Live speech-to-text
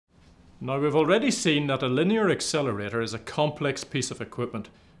Now, we've already seen that a linear accelerator is a complex piece of equipment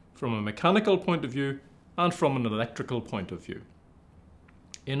from a mechanical point of view and from an electrical point of view.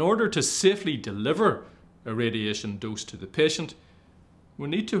 In order to safely deliver a radiation dose to the patient, we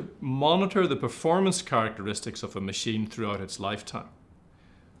need to monitor the performance characteristics of a machine throughout its lifetime.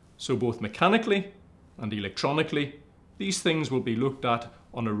 So both mechanically and electronically, these things will be looked at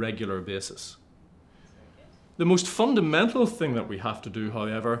on a regular basis. The most fundamental thing that we have to do,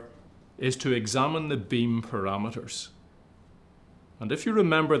 however, is to examine the beam parameters. And if you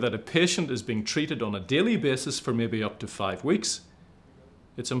remember that a patient is being treated on a daily basis for maybe up to 5 weeks,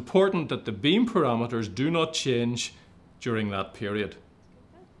 it's important that the beam parameters do not change during that period.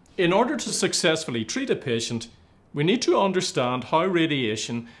 In order to successfully treat a patient, we need to understand how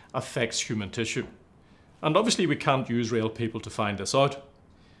radiation affects human tissue. And obviously we can't use real people to find this out.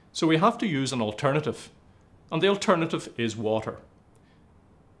 So we have to use an alternative. And the alternative is water.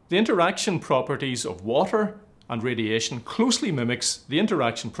 The interaction properties of water and radiation closely mimics the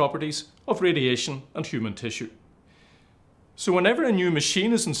interaction properties of radiation and human tissue. So whenever a new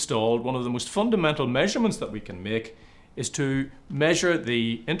machine is installed, one of the most fundamental measurements that we can make is to measure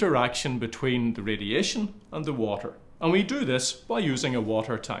the interaction between the radiation and the water. And we do this by using a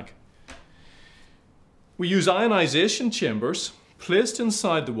water tank. We use ionization chambers placed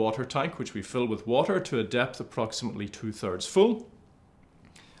inside the water tank, which we fill with water to a depth approximately 2/3 full.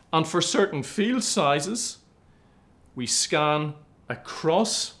 And for certain field sizes, we scan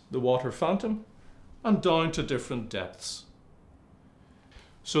across the water phantom and down to different depths.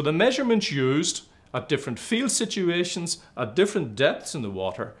 So the measurements used at different field situations, at different depths in the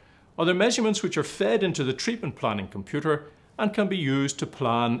water, are the measurements which are fed into the treatment planning computer and can be used to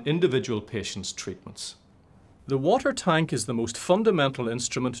plan individual patients' treatments. The water tank is the most fundamental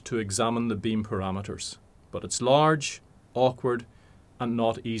instrument to examine the beam parameters, but it's large, awkward, and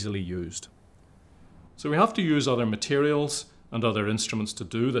not easily used. So we have to use other materials and other instruments to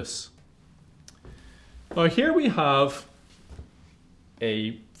do this. Now here we have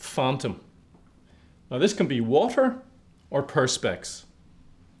a phantom. Now this can be water or perspex.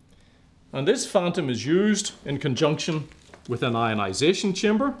 And this phantom is used in conjunction with an ionization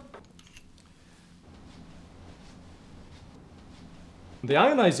chamber. The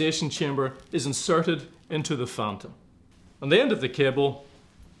ionization chamber is inserted into the phantom. And the end of the cable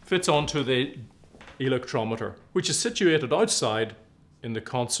fits onto the electrometer, which is situated outside in the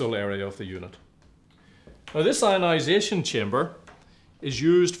console area of the unit. Now this ionization chamber is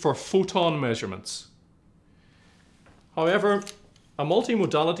used for photon measurements. However, a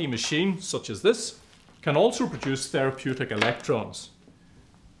multimodality machine such as this can also produce therapeutic electrons.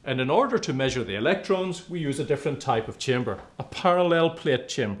 And in order to measure the electrons, we use a different type of chamber, a parallel plate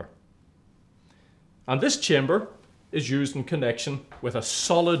chamber. And this chamber is used in connection with a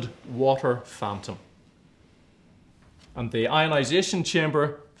solid water phantom. And the ionization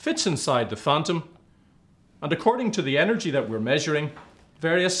chamber fits inside the phantom, and according to the energy that we're measuring,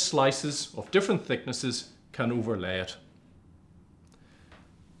 various slices of different thicknesses can overlay it.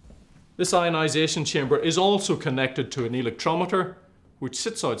 This ionization chamber is also connected to an electrometer, which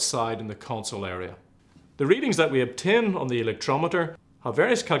sits outside in the console area. The readings that we obtain on the electrometer have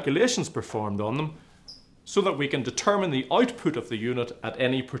various calculations performed on them so that we can determine the output of the unit at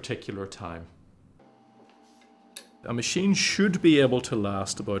any particular time. A machine should be able to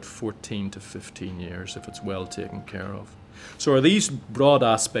last about 14 to 15 years if it's well taken care of. So are these broad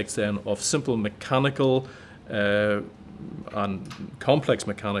aspects then of simple mechanical and complex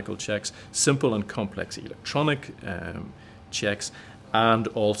mechanical checks, simple and complex electronic checks, and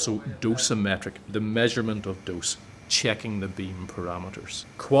also dosimetric, the measurement of dose, checking the beam parameters.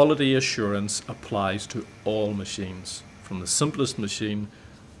 Quality assurance applies to all machines, from the simplest machine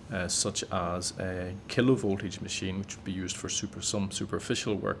such as a kilovoltage machine, which would be used for some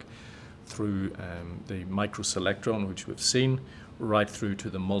superficial work, through the microselectron, which we've seen, right through to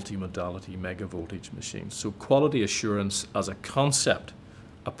the multimodality megavoltage machines. So quality assurance as a concept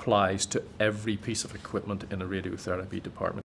applies to every piece of equipment in a radiotherapy department.